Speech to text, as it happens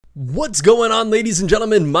What's going on, ladies and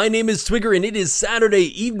gentlemen? My name is Twigger and it is Saturday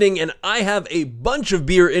evening and I have a bunch of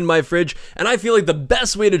beer in my fridge and I feel like the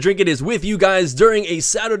best way to drink it is with you guys during a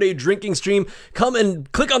Saturday drinking stream. Come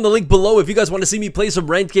and click on the link below if you guys want to see me play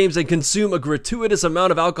some ranked games and consume a gratuitous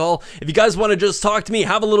amount of alcohol. If you guys want to just talk to me,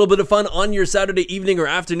 have a little bit of fun on your Saturday evening or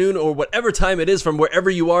afternoon or whatever time it is from wherever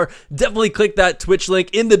you are, definitely click that Twitch link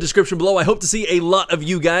in the description below. I hope to see a lot of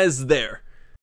you guys there.